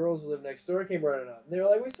 2 little girls who live next door came running up. And they were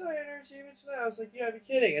like, "We saw you on Entertainment Tonight." I was like, "Yeah, be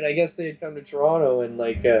kidding." And I guess they had come to Toronto, and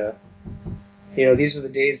these were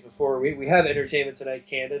the days before we have Entertainment Tonight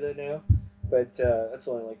Canada now, but that's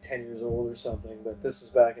only like 10 years old or something. But this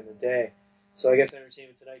was back in the day, so I guess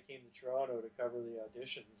Entertainment Tonight came to Toronto to cover the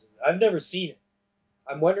auditions. And I've never seen it.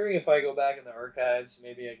 I'm wondering if I go back in the archives,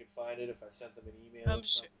 maybe I could find it if I sent them an email or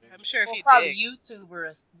something. I'm sure if Well, you probably dig.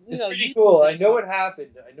 YouTubers. It's pretty YouTube cool. I videos know on it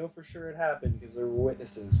happened. I know for sure it happened because there were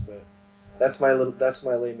witnesses. But that's my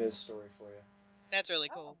Les Mis story for you. That's really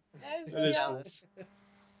Oh, cool. that is That really is cool. awesome.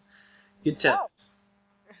 Good Oh, times.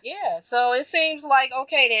 yeah. So it seems like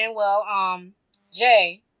okay then. Well,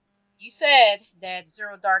 Jay, you said that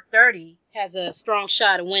Zero Dark 30 has a strong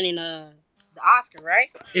shot of winning the Oscar, right?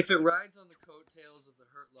 If it rides on the coattails of the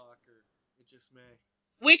Hurt Locker, it just may.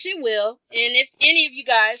 Which it will. And if any of you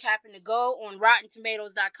guys happen to go on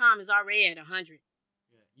RottenTomatoes.com, it's already at 100%.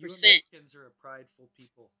 Yeah, you Americans are a prideful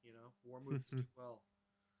people. War movies do well.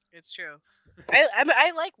 It's true.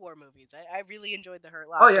 I like war movies. I really enjoyed the Hurt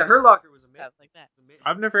Locker. Oh yeah, Hurt Locker was amazing. Stuff like that.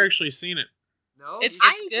 I've never actually seen it. No, It's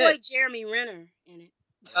I good. enjoyed Jeremy Renner in it.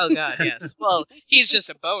 Oh God, yes. Well, he's just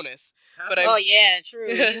a bonus. But Oh yeah,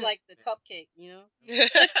 true. He's like the cupcake,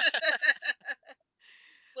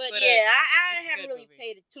 But But, yeah, it's I a haven't good really movie.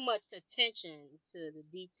 paid too much attention to the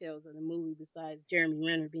details of the movie besides Jeremy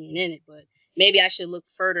Renner being in it. But maybe I should look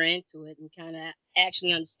further into it and kind of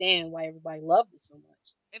actually understand why everybody loved it so much.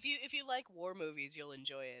 If you like war movies, you'll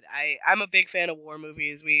enjoy it. I'm a big fan of war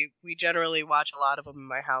movies. We generally watch a lot of them in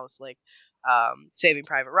my house, like Saving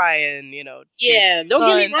Private Ryan. James Yeah, don't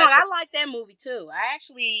get me Bond. wrong. I like that movie too. I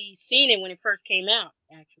actually seen it when it first came out.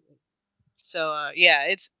 Actually, So yeah,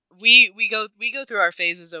 it's we go through our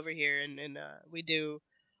phases over here, and we do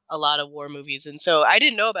a lot of war movies, and so I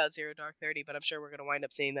didn't know about Zero Dark 30, but I'm sure we're gonna wind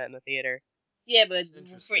up seeing that in the theater. Yeah, but It's for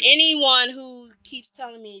interesting. anyone who keeps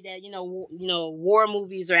telling me that war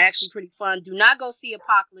movies are actually pretty fun, do not go see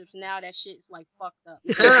Apocalypse Now. That shit's like fucked up.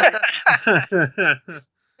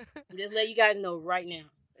 I'm just letting you guys know right now.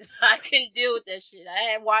 I couldn't deal with that shit.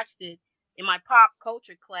 I had watched it in my pop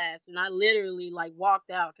culture class, and I literally like walked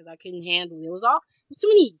out because I couldn't handle it. It was too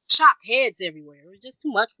many chopped heads everywhere. It was just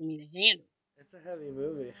too much for me to handle. It's a heavy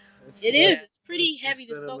movie. It is. It's pretty That's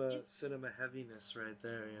heavy to soak in. cinema heaviness right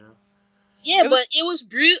there, you know. Yeah, but it was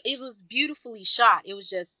beautifully shot. It was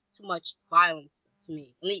just too much violence to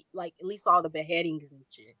me. At least all the beheadings and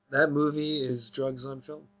shit. That movie is drugs on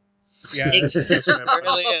film. Yeah, that's what I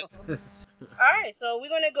Really is. Alright, so we're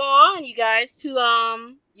gonna go on, you guys, to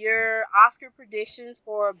your Oscar predictions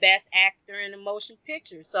for Best Actor in a Motion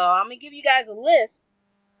Picture. So I'm gonna give you guys a list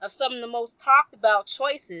of some of the most talked about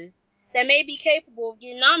choices that may be capable of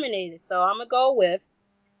getting nominated. So I'm gonna go with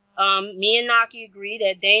me and Naki agree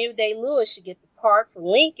that Daniel Day-Lewis should get the part for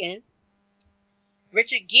Lincoln.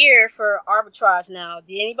 Richard Gere for Arbitrage. Now,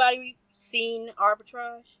 did anybody seen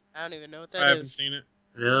Arbitrage? I don't even know what I that haven't is. seen it.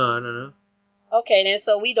 No, I don't know. Okay, then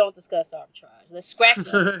so we don't discuss Arbitrage. Let's scratch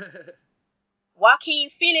that. Joaquin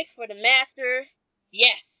Phoenix for The Master.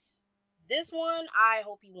 Yes. This one, I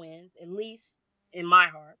hope he wins, at least in my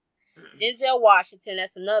heart. Denzel Washington,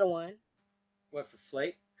 that's another one. What, for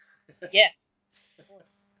Flight? Yes. Of course.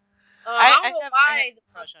 I don't know I have why.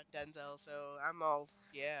 a crush on Denzel, so I'm all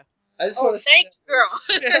yeah. I just Oh, want to see thank that you, girl.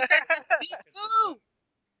 Me movie. too.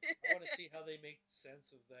 I want to see how they make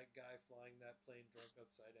sense of that guy flying that plane drunk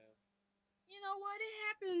upside down. You know what? It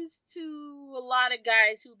happens to a lot of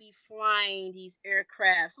guys who be flying these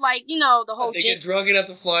aircrafts. Like, the whole They get drunk enough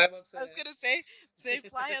to fly him I upside was down. gonna say they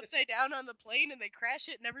fly upside down on the plane and they crash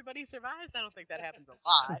it and everybody survives. I don't think that happens a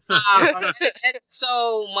lot. that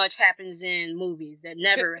so much happens in movies that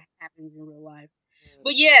never happens in real life.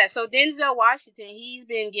 But yeah, so Denzel Washington, he's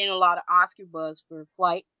been getting a lot of Oscar buzz for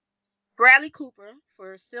Flight. Bradley Cooper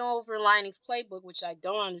for Silver Linings Playbook, which I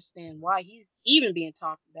don't understand why he's even being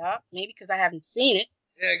talked about. Maybe because I haven't seen it.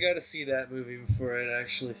 Yeah, I gotta see that movie before I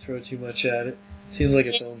actually throw too much at it. It seems like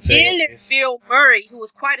its And own then thing. there's Bill Murray, who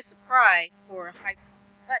was quite a surprise for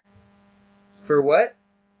Hudson. For what?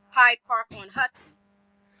 Hyde Park on Hudson.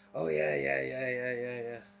 Oh,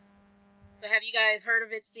 yeah. So have you guys heard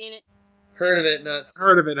of it, seen it? Heard of it, not seen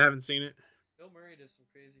Heard of it, haven't seen it. Bill Murray does some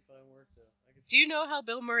crazy fine work, though. Do you know how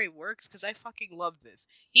Bill Murray works? Because I fucking love this.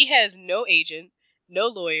 He has no agent, no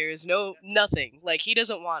lawyers, no nothing. Like he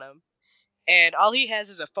doesn't want them, and all he has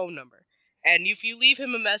is a phone number. And if you leave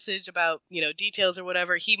him a message about details or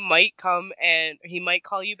whatever, he might come and he might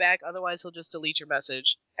call you back. Otherwise, he'll just delete your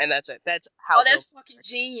message, and that's it. That's how. Oh, that's Bill fucking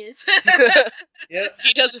genius. Yeah.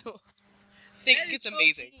 He doesn't think That is it's so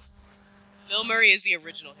amazing. genius. Bill Murray is the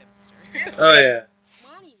original hipster. Oh, yeah.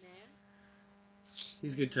 Money, man.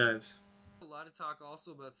 He's good times. A lot of talk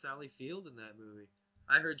also about Sally Field in that movie.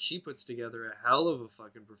 I heard she puts together a hell of a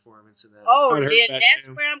fucking performance in that. Oh, I'd then heard that that's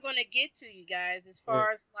too. where I'm gonna get to, you guys, as Yeah.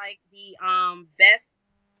 far as like the best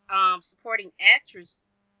supporting actress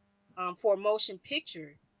for a motion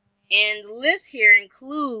picture. And the list here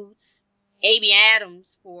includes Amy Adams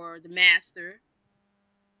for The Master,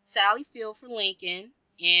 Sally Field for Lincoln,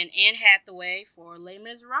 and Anne Hathaway for Les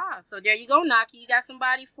Miserables. So there you go, Naki. You got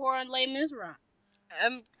somebody for Les Miserables.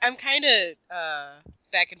 I'm kind of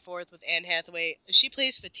back and forth with Anne Hathaway. She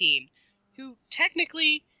plays Fatine, who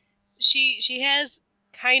technically she has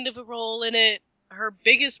kind of a role in it. Her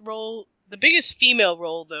biggest role, the biggest female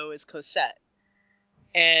role though, is Cosette,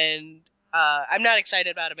 and I'm not excited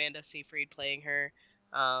about Amanda Seyfried playing her.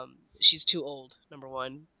 She's too old. Number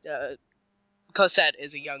one, Cosette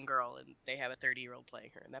is a young girl, and they have a 30-year-old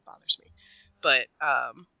playing her, and that bothers me. But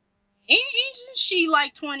Isn't she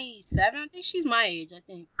like 27? I think she's my age, I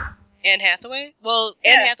think. Anne Hathaway? Well,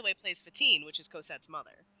 Yeah. Anne Hathaway plays Fatine, which is Cosette's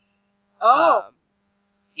mother. Oh.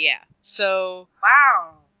 Yeah. So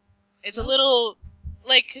Wow. it's a little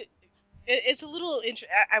like it's a little.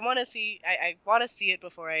 I want to see. I want to see it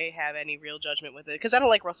before I have any real judgment with it because I don't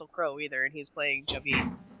like Russell Crowe either, and he's playing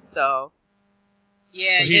Javid. So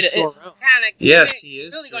Yeah, Well, he's it- Jor-El. kind of. Yes, he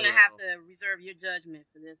is Really gonna Jor-El. have to reserve your judgment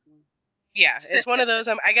for this one. yeah, it's one of those.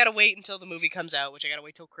 I gotta wait until the movie comes out, which I gotta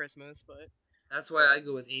wait till Christmas. But That's why I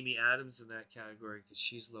go with Amy Adams in that category because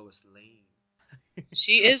she's Lois Lane.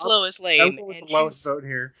 she is Lois I'll Lane, go with and the lowest she's vote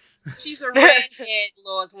here. She's a redhead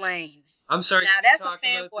Lois Lane. I'm sorry. Now Can that's we talk a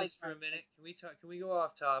fanboy about this for a crush. minute? Can we talk? Can we go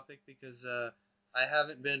off topic because I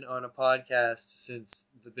haven't been on a podcast since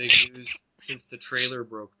the big news, since the trailer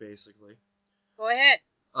broke, basically. Go ahead.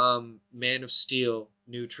 Man of Steel,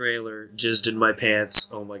 new trailer, jizzed in my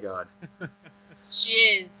pants. Oh my god.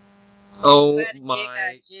 Jizz. Oh Glad the kid got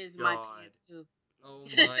my jizz in my god. pants too. Oh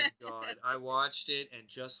my god. I watched it, and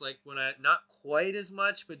just like when not quite as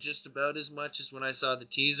much, but just about as much as when I saw the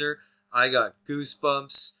teaser, I got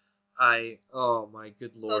goosebumps. Oh my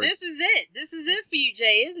good So lord. this is it. This is it for you,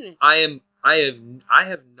 Jay, isn't it? I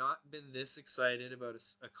have not been this excited about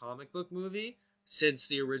a comic book movie since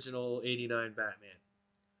the original '89 Batman.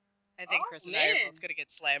 I think Oh, Chris and I are man. both gonna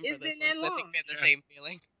get slammed for It's this been one that 'cause I think long. we have the Yeah. same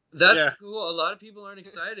feeling. That's Yeah. cool. A lot of people aren't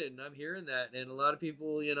excited, and I'm hearing that. And a lot of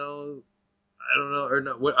people, I don't know, or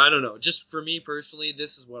no, what I don't know. Just for me personally,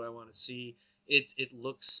 this is what I want to see. It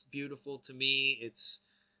looks beautiful to me. It's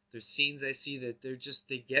there's scenes I see that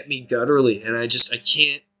they get me gutturally, and I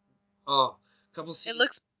can't. Oh, a couple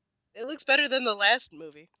scenes. It looks better than the last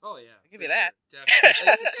movie. Oh yeah, I'll give for you that. sure, definitely.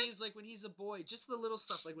 Like the scenes, like when he's a boy, just the little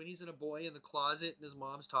stuff, like when he's in a boy in the closet and his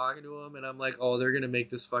mom's talking to him, and I'm like, oh, they're gonna make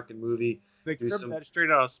this fucking movie. They Do cribbed some. that straight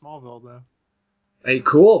out of Smallville, though. Hey,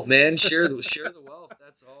 cool, man. Share the wealth.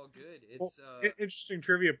 That's all good. Well, It's interesting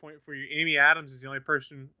trivia point for you. Amy Adams is the only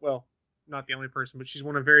person, well, not the only person, but she's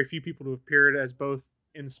one of very few people to have appeared as both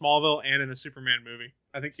in Smallville and in a Superman movie.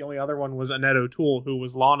 I think the only other one was Annette O'Toole, who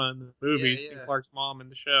was Lana in the movies and yeah. Clark's mom in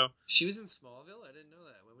the show. She was in Smallville. I didn't know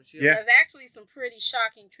that. When was she? Yeah. That's actually some pretty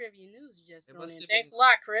shocking trivia news you just It thrown must in. have Thanks been. a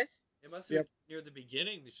lot, Chris. It must have Yep. been near the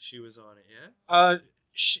beginning that she was on it. Yeah.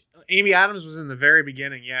 Amy Adams was in the very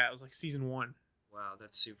beginning. Yeah, it was like season 1. Wow,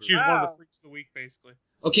 that's super. She was one of the Wow. freaks of the week, basically.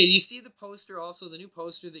 Okay, you see the poster also, the new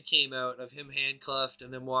poster that came out of him handcuffed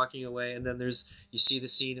and them walking away, and then you see the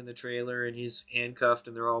scene in the trailer and he's handcuffed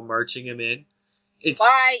and they're all marching him in. It's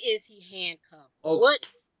Why is he handcuffed? oh What?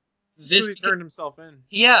 Because he turned himself in.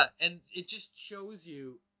 yeah, and it just shows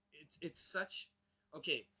you it's such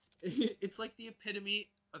okay. It's like the epitome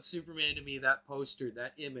of Superman to me, that poster,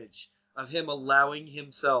 that image of him allowing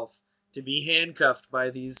himself to be handcuffed by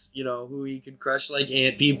these, who he could crush like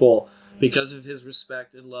ant people because of his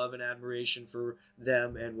respect and love and admiration for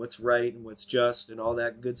them and what's right and what's just and all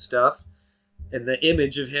that good stuff. And the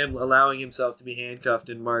image of him allowing himself to be handcuffed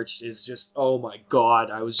and marched is just, oh my god.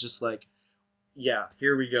 I was just like, yeah,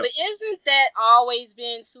 here we go. But isn't that always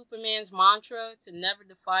been Superman's mantra, to never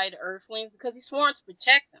defy the Earthlings? Because he's sworn to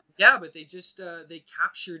protect them. Yeah, but they just they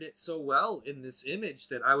captured it so well in this image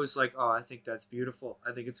that I was like, oh, I think that's beautiful.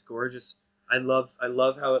 I think it's gorgeous. I love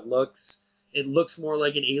how it looks. It looks more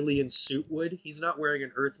like an alien suit would. He's not wearing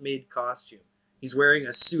an Earth-made costume. He's wearing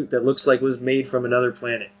a suit that looks like it was made from another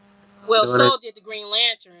planet. Well, You know so did the Green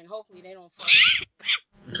Lantern. Hopefully they don't fuck.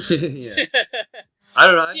 yeah. I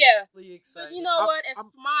don't know. I'm Yeah. really But excited. you know I'm- what? As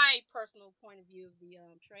I'm- my personal point of view of the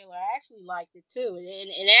trailer, I actually liked it too, and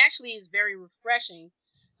it actually is very refreshing.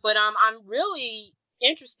 But I'm really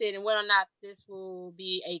interested in whether or not this will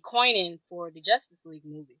be a coin-in for the Justice League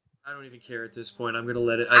movie. I don't even care at this point. I'm gonna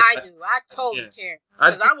let it. I do. I totally yeah. care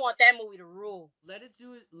I've because I want that movie to rule. Let it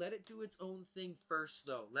do it. Let it do its own thing first,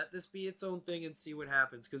 though. Let this be its own thing and see what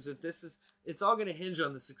happens. Because if this is, it's all going to hinge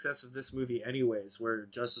on the success of this movie, anyways. Where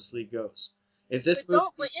Justice League goes. If this But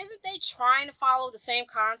movie, isn't they trying to follow the same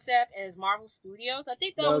concept as Marvel Studios? I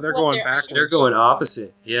think that No, was they're what going their backwards. they're going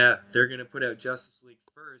opposite. Yeah, they're going to put out Justice League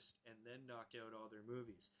first and then knock out all their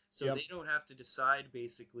movies. So Yep. they don't have to decide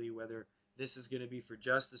basically whether this is going to be for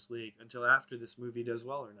Justice League until after this movie does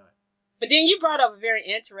well or not. But then you brought up a very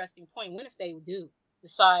interesting point. What if they do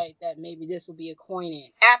decide that maybe this will be a coin-in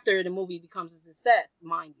after the movie becomes a success,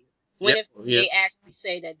 mind you? What if they actually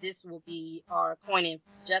say that this will be our coin-in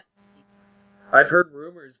for Justice League? I've heard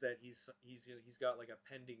rumors that he's got like a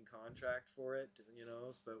pending contract for it,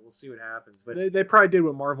 but we'll see what happens. But They probably did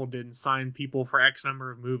what Marvel did and signed people for X number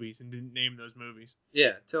of movies and didn't name those movies.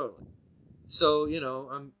 yeah, totally. So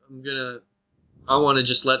I want to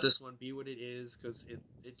just let this one be what it is because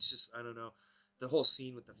it's just I don't know, the whole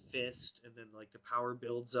scene with the fist and then like the power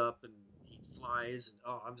builds up and he flies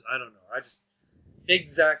and I don't know, I just big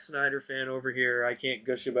Zack Snyder fan over here. I can't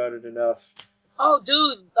gush about it enough. Oh,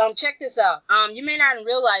 dude, check this out. You may not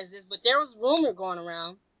realize this, but there was rumor going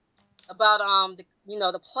around about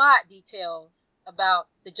the plot details about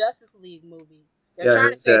the Justice League movie. They're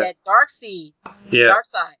trying to say that Darkseid,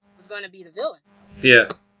 Darkseid, was going to be the villain. Yeah.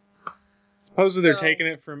 Supposedly they're taking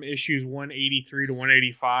it from issues 183 to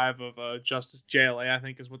 185 of Justice JLA, I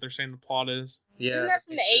think is what they're saying the plot is. Yeah. Isn't that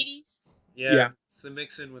from the 80s? Yeah. It's the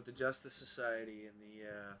mix-in with the Justice Society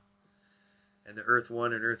and the Earth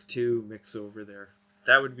 1 and Earth 2 mix over there.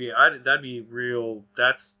 That'd be real.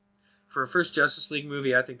 That's for a first Justice League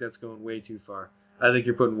movie. I think that's going way too far. I think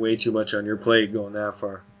you're putting way too much on your plate going that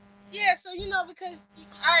far. Yeah, so because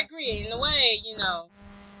I agree in a way,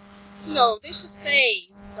 they should save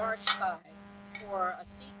Darkseid for a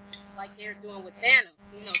sequel, like they're doing with Thanos.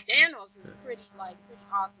 Thanos is pretty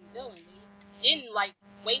awesome villain, but he didn't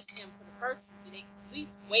waste him for the first movie. They at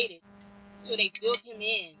least waited until they built him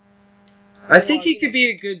in. I think he could be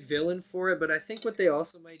a good villain for it, but I think what they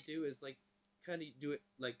also might do is kind of do it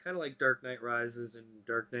kind of like Dark Knight Rises and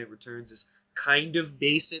Dark Knight Returns, is kind of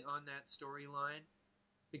base it on that storyline.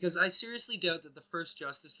 Because I seriously doubt that the first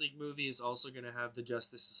Justice League movie is also going to have the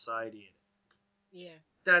Justice Society in it. Yeah.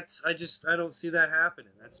 I don't see that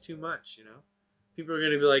happening. That's too much, People are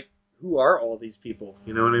going to be like, who are all these people?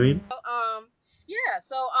 You know what I mean? Yeah.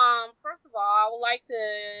 So, first of all, I would like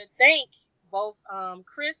to thank both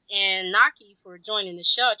Chris and Naki for joining the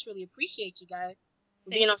show. I truly appreciate you guys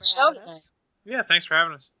for being on the show tonight. Yeah, thanks for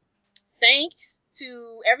having us. Thanks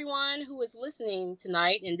to everyone who is listening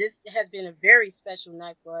tonight, and this has been a very special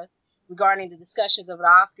night for us regarding the discussions of the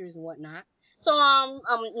Oscars and whatnot. So,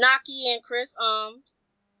 Naki and Chris,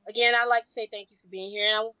 again, I'd like to say thank you for being here.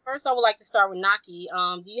 And first, I would like to start with Naki.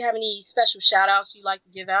 Do you have any special shout outs you'd like to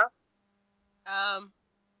give out?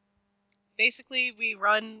 Basically, we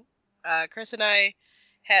run, Chris and I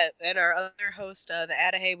and our other host, the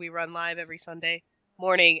Adahay, we run live every Sunday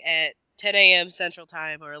morning at 10 a.m. Central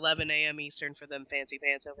Time or 11 a.m. Eastern for them fancy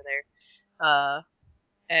pants over there.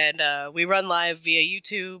 And we run live via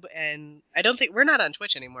YouTube, and I don't think we're not on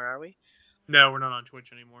Twitch anymore, are we? No, we're not on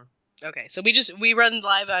Twitch anymore. Okay, so we run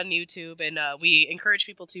live on YouTube, and we encourage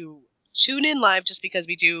people to tune in live just because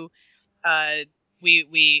we do.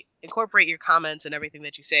 We incorporate your comments and everything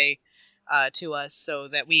that you say to us, so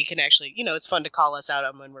that we can actually, it's fun to call us out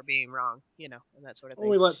on when we're being wrong, and that sort of thing.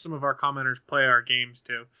 Well, we let some of our commenters play our games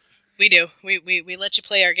too. We do. We let you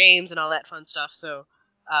play our games and all that fun stuff. So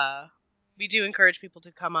we do encourage people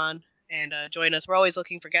to come on and join us. We're always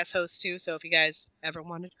looking for guest hosts too. So if you guys ever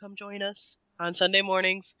wanted to come join us on Sunday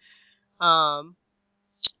mornings, but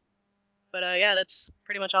yeah, that's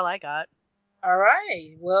pretty much all I got. All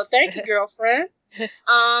right. Well, thank you, girlfriend.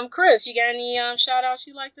 Chris, you got any shout outs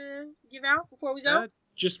you'd like to give out before we go?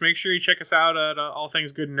 Just make sure you check us out at All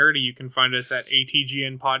Things Good and Nerdy. You can find us at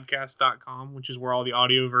atgnpodcast.com, which is where all the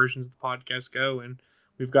audio versions of the podcast go. And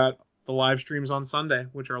we've got the live streams on Sunday,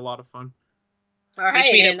 which are a lot of fun. All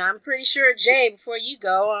right, and I'm pretty sure, Jay, before you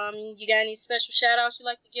go, you got any special shout outs you'd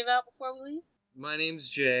like to give out before we leave? My name's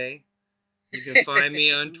Jay. You can find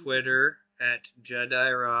me on Twitter at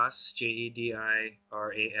Jediras,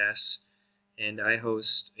 Jediras, and I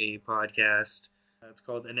host a podcast. It's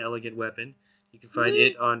called An Elegant Weapon. You can find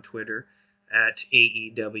it on Twitter at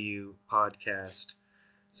AEW Podcast.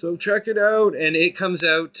 So check it out, and it comes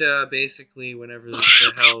out basically whenever the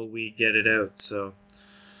hell we get it out. So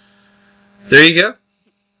there you go.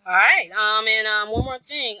 All right. And one more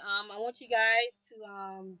thing. I want you guys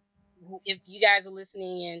to if you guys are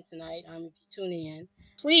listening in tonight, if you're tuning in,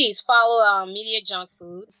 please follow Media Junk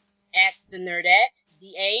Food at the Nerdette,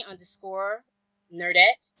 DA_Nerdette,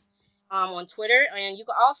 on Twitter, and you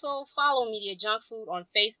can also follow Media Junk Food on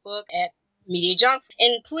Facebook at Media Junk Food.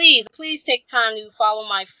 And please take time to follow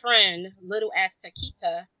my friend Little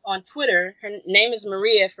Aztequita on Twitter. Her name is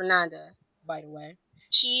Maria Fernanda, by the way.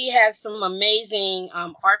 She has some amazing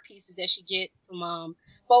art pieces that she get from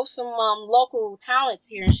both some local talents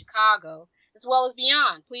here in Chicago as well as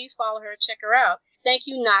beyond. Please follow her, check her out. Thank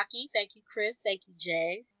you, Naki. Thank you, Chris. Thank you,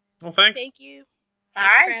 Jay. Well, thanks. Thank you. All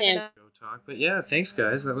right, then. Go talk. But yeah, thanks,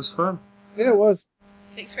 guys. That was fun. Yeah, it was.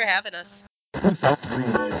 Thanks for having us.